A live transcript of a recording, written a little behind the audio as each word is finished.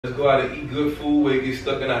Let's go out and eat good food where it gets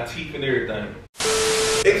stuck in our teeth and everything.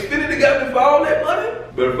 Xfinity got me for all that money.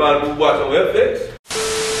 Better find a movie watch on FX.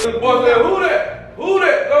 The boy said, who that? Who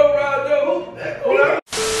that? Go right there. Who that? Go right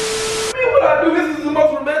there. Man, what I do? This is the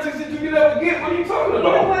most romantic shit you can ever get. What are you talking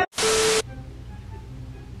about?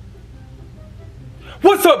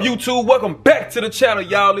 What's up, YouTube? Welcome back to the channel,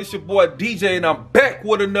 y'all. It's your boy DJ, and I'm back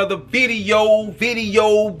with another video. Finna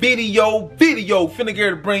get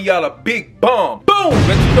to bring y'all a big bomb. Boom!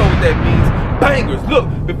 Let you know what that means. Bangers. Look,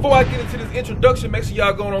 before I get into this introduction, make sure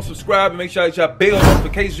y'all go on subscribe and make sure y'all bell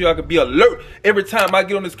notifications so y'all can be alert every time I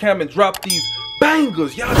get on this camera and drop these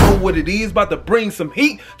bangers. Y'all know what it is. About to bring some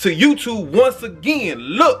heat to YouTube once again.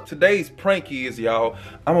 Look, today's prank is, y'all,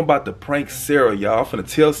 I'm about to prank Sarah, y'all. I'm finna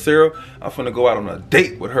tell Sarah I'm finna go out on a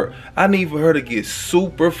date with her. I need for her to get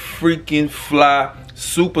super freaking fly,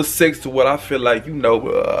 super sexy to what I feel like, you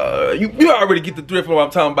know, you already get the drift of what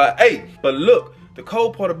I'm talking about. Hey, but look, the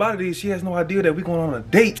cold part about it is she has no idea that we're going on a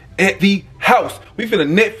date at the house. We finna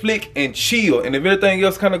Netflix and chill. And if everything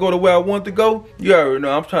else kind of go the way I want to go, you already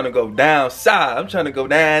know I'm trying to go downside. I'm trying to go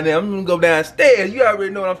down there. I'm gonna go downstairs. You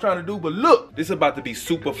already know what I'm trying to do. But look, this is about to be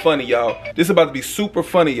super funny, y'all. This is about to be super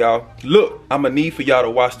funny, y'all. Look, I'm gonna need for y'all to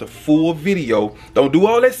watch the full video. Don't do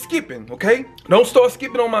all that skipping, okay? Don't start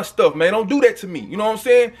skipping on my stuff, man. Don't do that to me. You know what I'm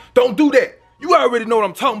saying? Don't do that. You already know what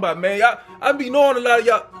I'm talking about, man. I be knowing a lot of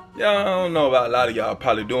y'all. Yeah, I don't know about a lot of y'all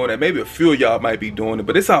probably doing that. Maybe a few of y'all might be doing it,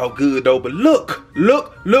 but it's all good though. But look.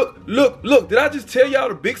 Did I just tell y'all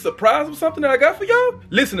the big surprise or something that I got for y'all?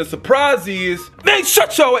 Listen, the surprise is, man,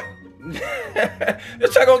 shut y'all.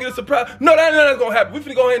 This y'all gonna get a surprise. No, that's gonna happen. We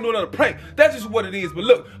finna go ahead and do another prank. That's just what it is. But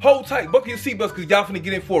look, hold tight, buckle your seatbelts, cause y'all finna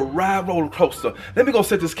get in for a ride roller coaster. Let me go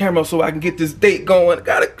set this camera up so I can get this date going. I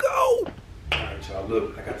gotta go. Alright, y'all,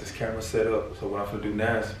 look, I got this camera set up. So what I'm finna do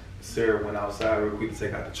now is, Sarah went outside real quick to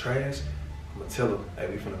take out the trash. I'm gonna tell her,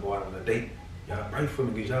 hey, we finna go out on a date. Y'all pray for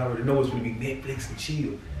me, because y'all already know it's gonna be Netflix and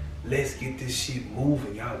chill. Let's get this shit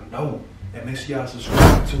moving, y'all know. And make sure y'all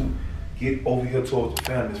subscribe too. Get over here towards the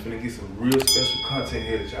family. It's finna get some real special content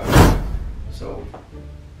here that y'all. So,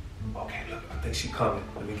 okay, look, I think she coming.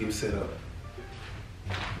 Let me get it set up.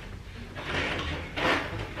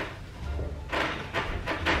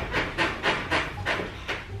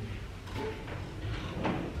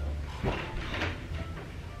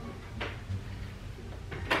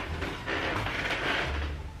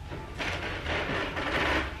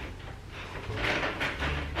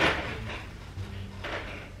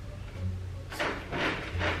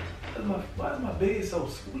 Why is my bed so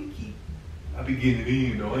squeaky? I be getting it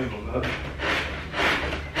in though, I ain't gonna lie.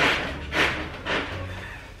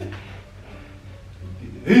 Get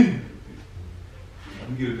it in.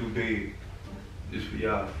 I'm gonna get a new bed. Just for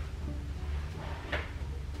y'all.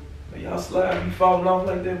 Man, y'all slide be falling off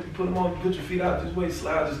like that. You put them on, you put your feet out this way,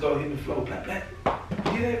 slide just start hitting the floor. Plap, plap.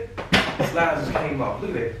 You hear that? The slide just came off. Look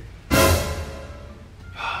at that.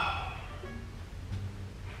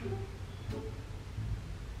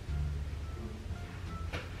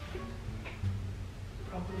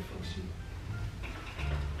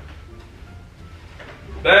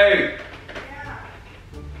 Babe. Yeah.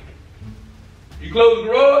 You close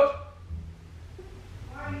the garage?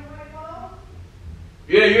 Why you wanna go?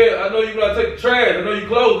 Yeah. I know you gotta take the trash. I know you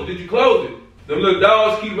closed it. Did you close it? Them little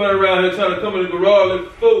dogs keep running around here trying to come in the garage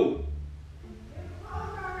like fool. It's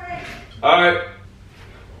closed already. Alright.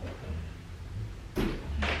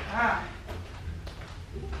 Ah.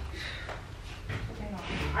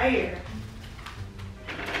 I'm tired.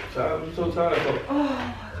 I'm so tired of it. Oh my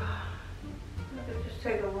god. It just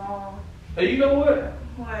take a long. Hey, you know what?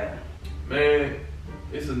 What? Man,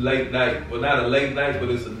 it's a late night. Well, not a late night, but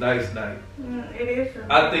it's a nice night. It is.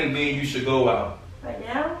 I think me and you should go out. Right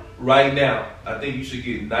now? Right now. I think you should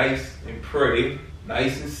get nice and pretty,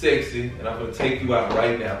 nice and sexy, and I'm gonna take you out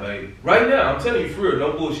right now, baby. Right now, I'm telling you for real,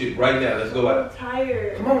 no bullshit. Right now, let's go out. I'm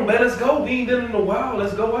tired. Come on, man, let's go. We ain't done it in a while.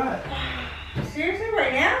 Let's go out. Seriously,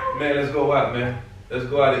 right now? Man, let's go out, man. Let's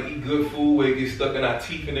go out and eat good food where it gets stuck in our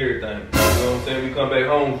teeth and everything. You know what I'm saying? We come back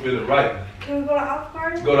home feeling right. Can we go to Olive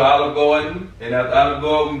Garden? Go to Olive Garden, and after Olive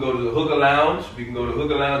Garden, we can go to the Hooker Lounge. We can go to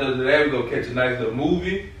Hooker Lounge after that. We go catch a nice little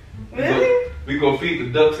movie. Really? We go feed the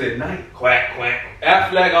ducks at night. Quack, quack.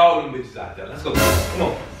 Aflac, all them bitches out there. Let's go. Come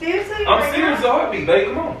on. Seriously? I'm serious, heartbeat, babe.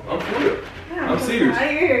 Come on. I'm for real. Yeah, I'm serious.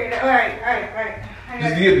 Tired. All right.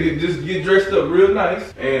 Just get dressed up real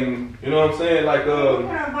nice, and you know what I'm saying, like What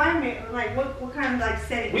kind of environment? Like what kind of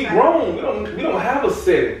setting? We grown. We don't have a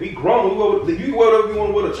setting. We grown. You go whatever you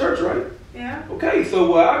want to go to church, right? Yeah. Okay,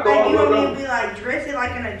 so I go. Like, you I want me run to be like dressing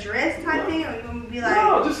like in a dress type thing, or you want me to be like?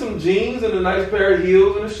 no, just some jeans and a nice pair of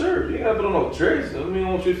heels and a shirt. You ain't gotta put on no dress. I mean, I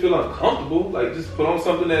want you to feel uncomfortable. Like, just put on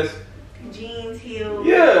something that's Jeans, heels.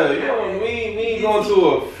 yeah, you know, we ain't going to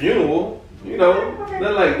a funeral, you know,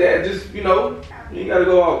 nothing like that. Just, you know, you ain't gotta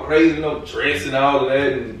go all crazy, no dress and all of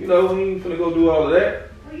that, and you know, we ain't finna go do all of that.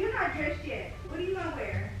 Well, you're not dressed yet. What do you want to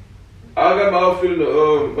wear? I got my outfit in the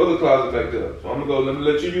other closet back there, so I'm gonna go. Let me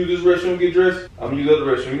let you use this restroom, get dressed. I'm gonna use the other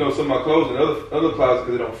restroom. You know, some of my clothes in the other closet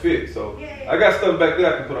because they don't fit. So Yeah. I got stuff back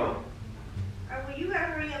there I can put on. Well, you gotta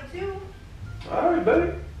hurry up too. All right,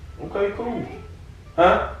 baby. Okay, cool. Okay.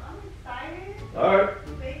 Huh? I'm excited. All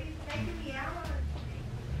right. Baby's taking me out.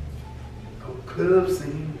 Go club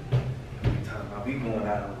scene. Talking about we going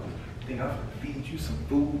out. I think I'm gonna feed you some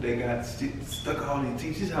food. They got stuck all in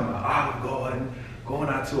teeth. She's talking about Olive Garden, going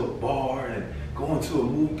out to a bar and going to a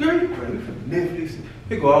movie. Girl, you crazy. We finna Netflix.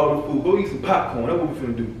 They go all the food. Go eat some popcorn. That's what we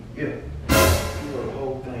finna do. Yeah. You know the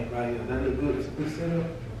whole thing right here. That look good. It's a good setup.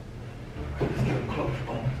 Let's get them close.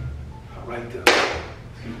 Boom. Right there.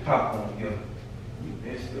 Let's get the popcorn together. You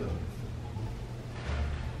messed up.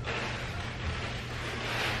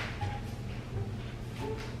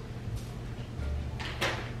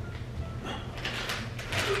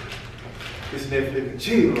 This Netflix and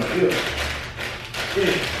chill right here.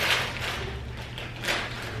 Yeah.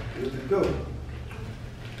 Good to go.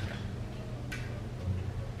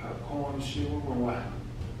 Popcorn and shit, we're gonna watch.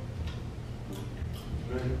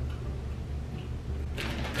 Ready?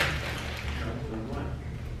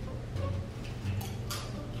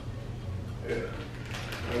 Yeah.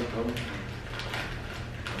 Welcome.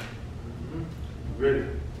 Ready?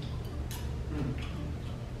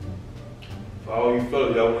 For all you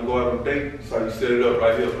fellas, y'all wanna go out on a date? That's how you set it up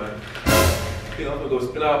right here, man. You know, I'm gonna go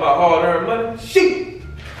spend all my hard-earned money? Shoot!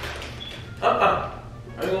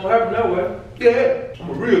 Ain't gonna happen that way. Yeah, I'm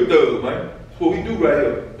a real thug, man. That's what we do right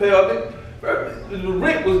here. Pay all this. The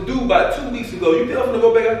rent was due about 2 weeks ago. You think I'm gonna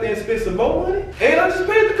go back out there and spend some more money? And I just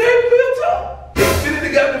paid the cable bill too.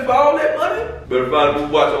 Xfinity got me for all that money. Better find a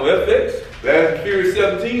movie watch on FX. Fast and Furious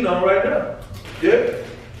 17 on right now. Yeah,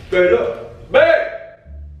 straight up. Babe!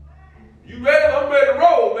 You ready? I'm ready to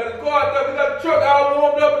roll, man. The car out there, we got the truck all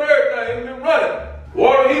warmed up and everything. It's been running.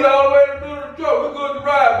 Water heat all the way to the middle of the truck. We're good to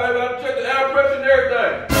ride, baby. I checked the air pressure and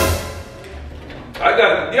everything. I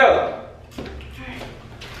got it together.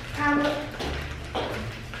 How look?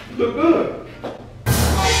 You look good.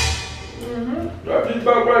 Right, just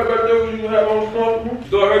about right there when you have on snorkel.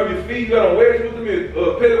 Start hurting your feet. You got on wedges with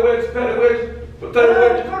them, petty wedges, potato wedges. Hold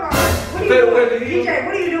on. What are you doing? DJ,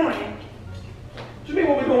 what are you doing? What you mean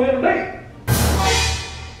what we doing here tonight?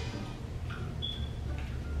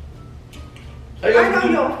 I know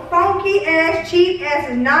your funky ass, cheap ass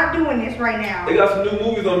is not doing this right now. They got some new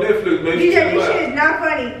movies on Netflix, man. DJ, this shit is not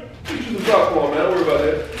funny. You should some popcorn, man. Don't worry about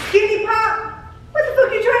that. Skinny pop? What the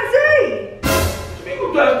fuck you trying to say? What you mean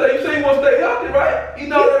you trying to stay? You say you want to stay healthy, right?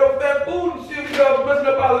 Eating all that old fat food and shit. We got messing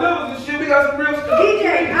up our livers and shit. We got some real stuff.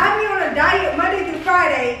 DJ, I be on a diet Monday through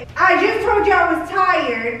Friday. I just told you I was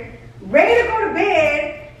tired, ready to go to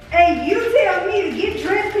bed, and you tell me to get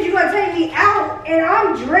dressed because you're going to take me out, and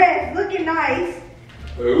I'm dressed, looking nice.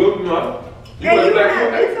 Hey, look, man. And you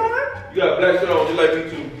have this on? You got black shirt on just like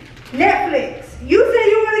me too. Netflix. You said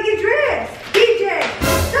you want to get dressed. DJ,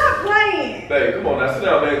 stop playing. Hey, come on now. Sit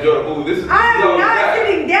down, man. Enjoy the movie. This is I'm all you not got.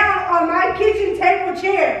 sitting down on my kitchen table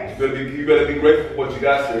chair. You better be grateful for what you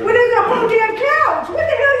got, sir. But there's a whole damn couch. What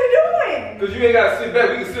the hell are you doing? Because you ain't got to sit back.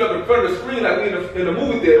 We can sit up in front of the screen like we in the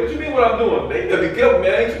movie theater. What you mean what I'm doing? Man, you gotta be careful,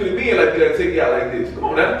 man. I ain't too many being like that take you out like this. Come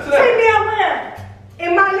on now. Sit down. Take me out where?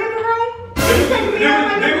 In my living room? You take me out in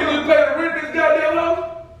my living room? You pay the rent this goddamn house?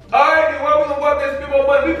 Alright, then why we gonna go out there and spend more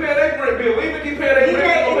money? We paying their rent bill. We even keep paying their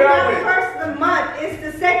rent. It's We gonna pay our not the rent. first of the month. It's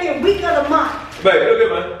the second week of the month. Baby, look at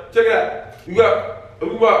man. Check it out. We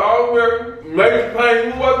got all American, Major Payne. You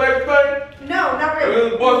know what Major Payne? No, not And really.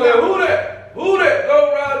 then the boss said, who that? Who that? Go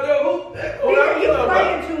around there. Who that? Who that? You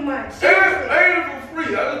playing too much. Seriously. Ain't it for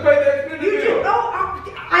free? I just paid that Xfinity bill.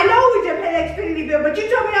 I know we just paid the Xfinity bill, but you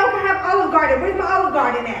told me I was gonna have Olive Garden. Where's my Olive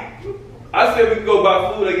Garden at? I said we could go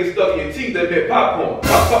buy food that get stuck in your teeth. That meant popcorn.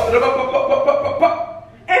 Pop, pop, pop, pop, pop, pop, pop, pop.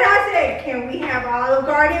 And I said, can we have Olive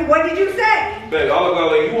Garden? What did you say? Baby, Olive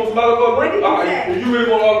Garden. You want some Olive Garden? What did you say? You really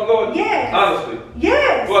want Olive Garden? Yes. Honestly.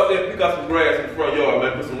 Yes. Go out there and pick out some grass in the front yard,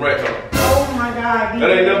 man. Put some rats on it. Oh my God. That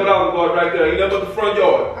ain't nothing but Olive Garden right there. Ain't nothing but the front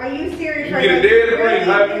yard. Are you serious? You right get now? it dead and Really green,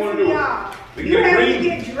 how you wanna do it. pissing me off. You You get it have green. me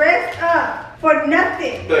get dressed up for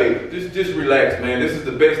nothing. Babe, just relax, man. This is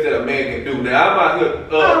the best that a man can do. Now I'm out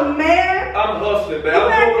here. Man. I'm hustling, man. You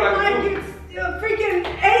I'm doing what acting I like can do. you're freaking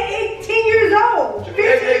 18 years old. 15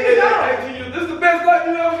 years old. 18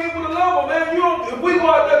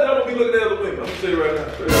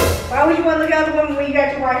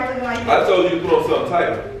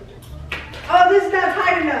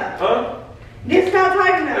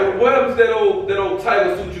 that old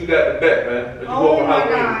tiger suit you got in the back, man? That you wore Oh for my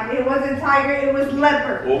Halloween? God, it wasn't tiger, it was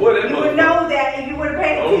leopard. Well, what? You would know that if you would have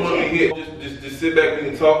paid I don't want to attention. be hit. Just sit back, we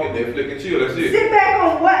can talk, and then flick and chill. That's it. Sit back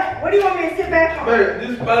on what? What do you want me to sit back on? Man,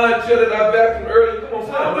 this fine chair that I vacuumed earlier, come on,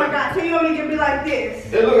 sit Oh down, my man. God, so you want me to be like this?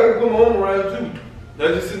 Hey, look, I can put my arm around you. Now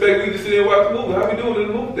just sit back, we can just sit there and watch the movie. How we doing in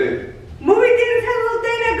the movie theater? Movie theaters have a little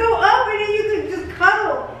thing that go up and then you can just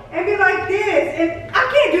cuddle and be like this. And I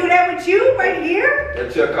can't do that with you right here.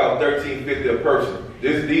 That chair cost $13.50 a person.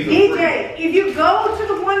 These are DJ, if you go to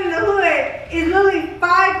the one in the hood, it's literally $5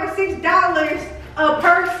 or $6 a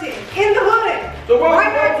person in the hood. So why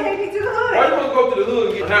not take me to the hood? Why you want to go to the hood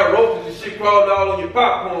and get have roaches and shit crawled all on your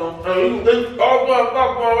popcorn? And you all going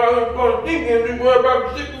popcorn out here for the weekend, you worry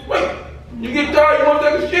about the shit for wait. You get tired, you want to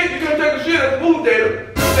take a shit, you're going to take a shit at the movie theater.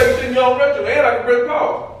 You take a shit in your own restaurant, and I can break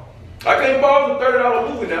pause. I can't pause a $30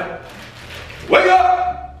 movie now. Wake up!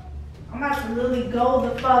 I'm about to literally go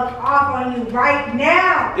the fuck off on you right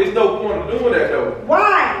now. There's no point in doing that though.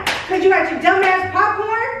 Why? Because you got your dumbass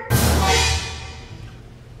popcorn?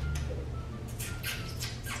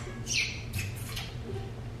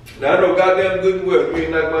 Now I know goddamn good and well you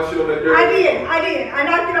ain't knocked my shit on that dirt. I did. I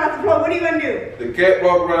knocked it off the floor. What are you gonna do? The cat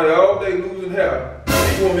walk around here all day losing hair.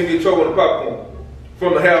 And you want me to get choked on the popcorn?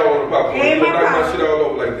 From the hair on the popcorn. Ain't You my knock my problem. shit all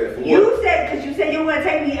over like that. For You what? said, because you said you were gonna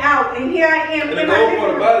take me out, and here I am And the in my cold living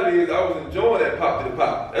part room. about it is I was enjoying that pop to the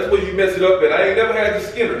pop. That's where you mess it up at. I ain't never had the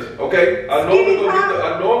Skinners, okay? I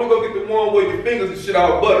normally go get the one where your fingers and shit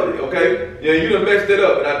all buttery, okay? Yeah, you done messed it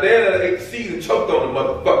up. And I damn ate the seeds and choked on the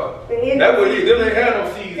motherfucker. That's what it is. Them ain't had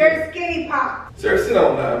no seeds. They're skinny pop. Sarah, sit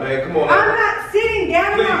on now, man. Come on now. I'm not sitting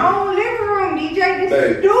down in Please. my own living room, DJ. This Hey,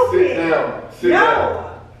 is stupid. sit down. Sit no. down.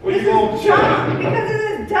 What This you want is to dumb. Because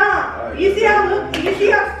this is dumb. Alright, You see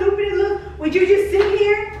how stupid it looks? Would you just sit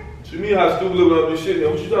here? You mean how stupid look up this shit, man?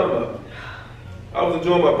 What you talking about? I was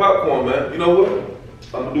enjoying my popcorn, man. You know what?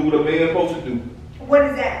 I'm gonna do what a man supposed to do. What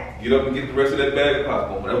is that? Get up and get the rest of that bag of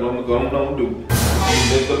popcorn. That's what I'm gonna do. I'm gonna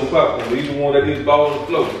mess up my popcorn. But even one that is ball on the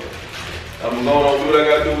floor. I'm gonna go on do what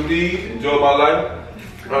I gotta do with these. Enjoy my life.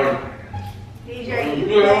 DJ, you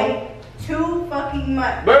play too fucking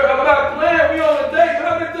much. Baby, I'm not playing. We on a date.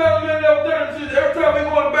 How many times you end up there and shit? Every time we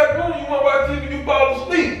go in the back room, you wanna watch TV, you fall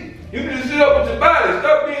asleep. You can just sit up with your body.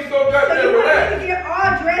 Stop being so So goddamn you want me relaxed. to get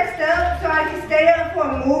all dressed up so I can stay up for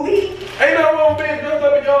a movie? Ain't nothing wrong with being dressed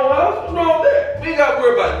up in your own house. What's wrong with that? We ain't got to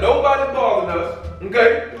worry about nobody bothering us. Okay?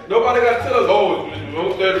 Nobody got to tell us, oh, you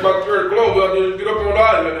don't stand about to clothes out there and get up on the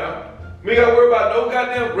island now. We ain't got to worry about no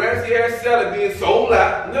goddamn grassy ass salad being sold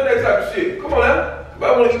out. None of that type of shit. Come on now. If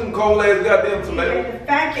I want to eat them cold ass goddamn tomatoes. The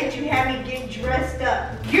fact that you have me get dressed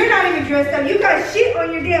up. You're not even dressed up. You got shit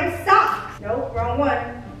on your damn socks. Nope, wrong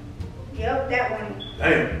one. Yep, that one.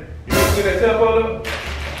 Damn. You didn't see that tampon up?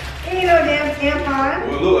 Ain't no damn tampon.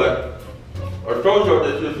 Well, it look like. I told you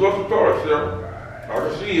that shit's fluffy cards, Sarah. I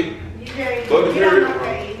can see it. DJ, But the get out very- my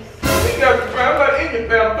face. We got the I'm not in your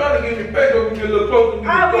face. I'm trying to get in your face so we can get a little closer to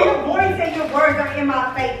Alright, well, your you. voice and your words are in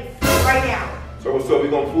my face right now. So what's up? We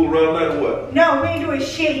gonna fool around tonight or what? No, we ain't doing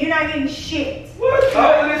shit. You're not getting shit. What?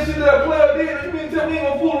 All of this shit that I play up there, you mean to tell me you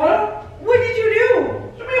gonna fool around? What did you do?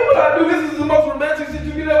 You mean what I do? This is the most romantic shit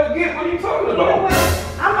you could ever get. What are you talking You know about?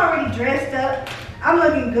 what? I'm already dressed up. I'm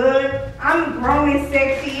looking good. I'm grown and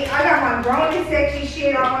sexy. I got my grown and sexy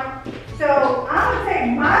shit on. So I'm gonna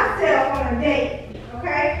take myself on a date.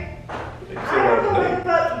 Okay? I don't know what the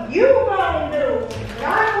fuck you gonna do. But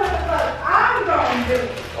I know what the fuck I'm gonna do.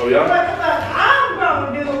 Oh yeah? What the fuck I'm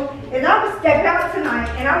gonna do is I'm gonna step out tonight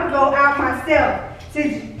and I'm gonna go out myself.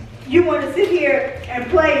 Since you want to sit here and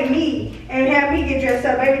play me and have me get dressed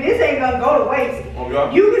up, baby, this ain't gonna go to waste. Oh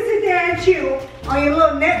yeah? You can sit there and chew on your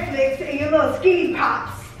little Netflix and your little skinny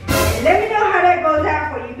pops. And let me know how that goes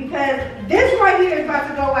out for you because this right here is about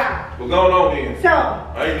to go out. What's going on then? So,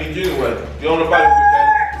 I ain't need you anyway. Get on the bike with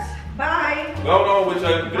that. bye. Go on with you.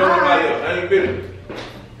 Get on the bike up. I ain't finished.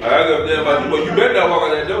 I got damn about you, but you better not walk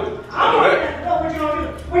out that door. I know that. What you gonna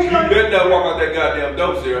do? What you You gonna do? better not walk out that goddamn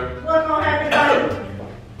door, Sarah. What's gonna happen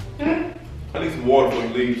to you? I need some water before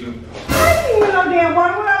you leave too. I didn't even no damn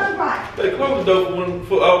water. What else you buy? They close the door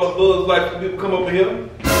for all the buzz like people come up in here.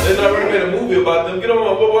 They not already made a movie about them. Get on,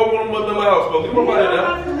 what want them in my house for? Get on about it I'm now.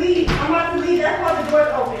 about to leave. I'm about to leave. That's why the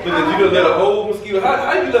door's open. Because you done let a whole mosquito.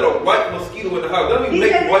 How you let a white mosquito in the house? That don't even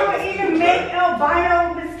Because make they white don't mosquitoes. even make man. albino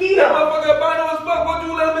mosquito. That motherfucker albino as fuck. What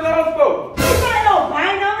you let him in the house for? It's not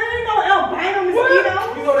albino. There ain't no albino mosquito.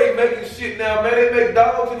 What? You know they making shit now, man. They make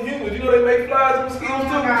dogs and humans. You know they make flies and mosquitoes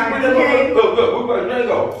too. Oh, God, You bring that okay. motherfucker- Look, we about to drink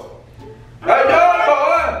off. Hey, y'all,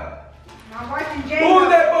 boy. I'm watching Jay. Who is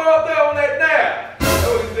that boy up there on that nap? That's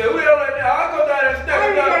what he said. We on that nap. I'll go down and snatch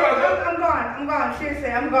I'm it down. gone. I'm gone. gone. Seriously,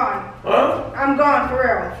 I'm gone. Huh? I'm gone for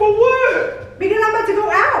real. For what? Because I'm about to go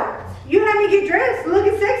out. You had me get dressed,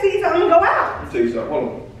 looking sexy, so I'm gonna go out. Let me tell you something. Hold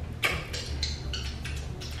on.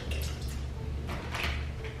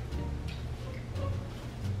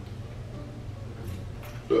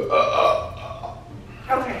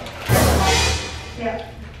 Okay.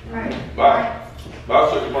 Yeah. Right. Bye. Bye,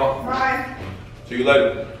 sugar mom. Bye. See you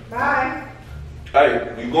later. Bye.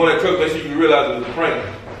 Hey, when you go in that truck, make sure you realize it was a prank.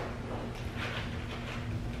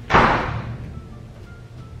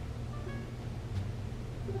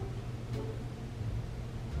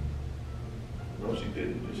 No, she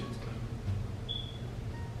didn't.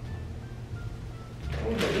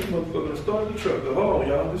 Oh, this motherfucker started the truck up. Hold on,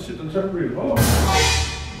 y'all. This shit done turned real hard.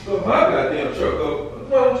 So my goddamn truck up.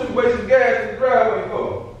 Why don't you waste gas in the driveway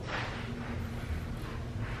for?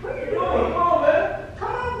 What are you Come doing? on, man.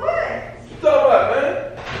 Come on, what? What you talking about, man?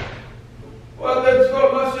 Why I let you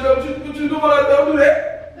start my shit up? What you doing? I don't do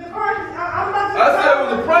that. The car is, I'm about to. I said it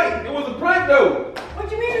was a prank. It was a prank, though.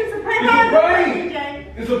 What you mean it's a prank? It's a prank.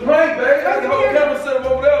 Jay? It's a prank, babe. I had the whole camera set up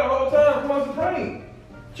over there the whole time. Come on, it's a prank.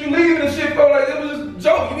 You leaving and shit, bro, like it was just a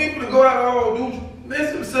joke. You need to go out and dude.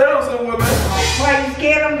 Listen, sit down somewhere, man. Why, you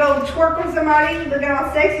scared I'm gonna twerk on somebody, looking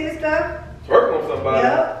all sexy and stuff? Twerk on somebody.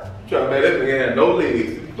 Yep. I'm trying to make that nigga have no legs.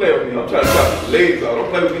 You play with me. I'm trying to chop his legs off. Don't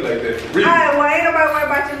play with me like that. For real. Alright, well, ain't nobody worried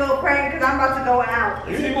about your little prank, because I'm about to go out.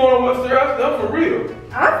 You ain't going on upstairs. I'm for real.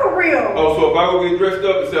 I'm for real. Oh, so if I go get dressed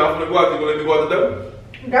up and say I'm gonna go out, you gonna let me go out the door?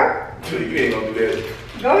 Go. You ain't gonna do that.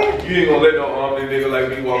 Go ahead. You ain't gonna let no army nigga like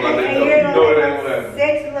me walk out that And door. you're You know gonna that let ain't gonna a happen.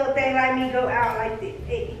 sexy little thing like me go out like this.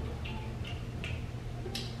 Hey.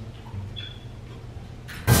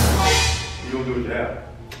 You gonna do what you have.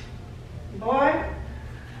 Boy,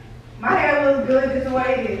 my hair looks good just the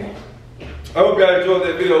way it is. I hope y'all enjoyed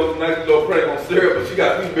that video. It was a nice little prank on Sarah, but she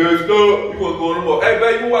got me messed up. You wanna go no more. Hey,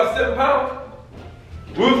 babe, you watch 7 pounds?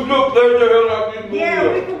 We'll still play the hell out of this movie.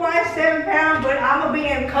 Yeah, we can watch 7 pounds, but I'm gonna be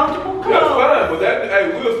in comfortable clothes. That's fine, but that, hey,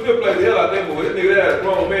 we'll still play the hell out of that movie. This nigga had a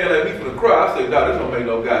grown man like me from the cry. I said, nah, this don't make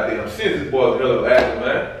no goddamn sense. This boy's a hell of an actor,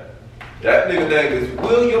 man. That nigga name is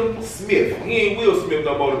William Smith. He ain't Will Smith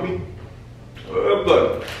no more than me.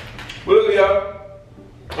 But look at y'all.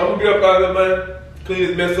 I'm gonna get up out of here, man. Clean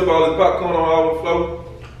this mess up, all this popcorn on all the floor.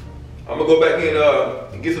 I'm gonna go back in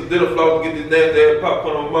and get some dinner floss and get this nasty ass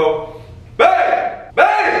popcorn on the mouth. Babe!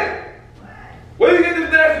 Babe! Where you get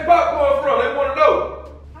this nasty popcorn from? They wanna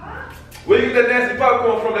know. Huh? Where you get that nasty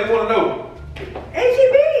popcorn from? They wanna know.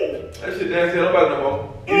 H-E-B. That shit nasty, nobody no more.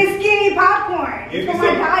 It's skinny popcorn. Give It's me for my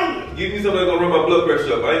some. diet. Give me something that's gonna run my blood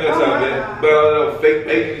pressure up. I ain't got Oh time, my man. God. But all that fake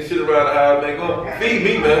bacon and shit around the house, man. Go feed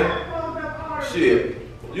me, man. Shit.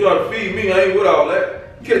 You ought to feed me. I ain't with all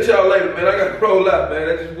that. Catch y'all later, man. I got to roll out, man.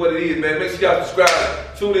 That's just what it is, man. Make sure y'all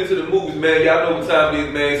subscribe. Tune into the movies, man. Y'all know what time it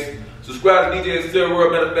is, man. Subscribe to DJ Sarah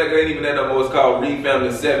World. Matter of fact, it ain't even that no more. It's called Reed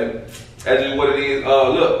Family 7. That's just what it is.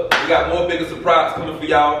 Look, we got more bigger surprises coming for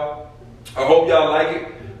y'all. I hope y'all like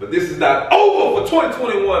it. But this is not over for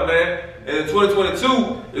 2021, man. And in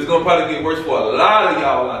 2022, it's gonna probably get worse for a lot of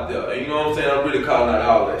y'all out there. And you know what I'm saying? I'm really calling out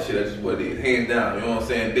all that shit. That's just what it is. Hands down. You know what I'm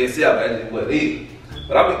saying? Best ever. That's just what it is.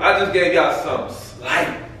 But I just gave y'all something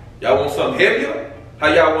slight. Y'all want something heavier? How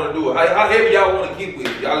y'all want to do it? How heavy y'all want to get with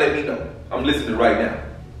it? Y'all let me know. I'm listening right now.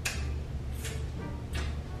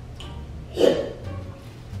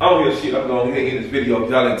 I don't hear shit. I'm going ahead and end this video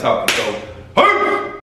because y'all ain't talking. So, hey!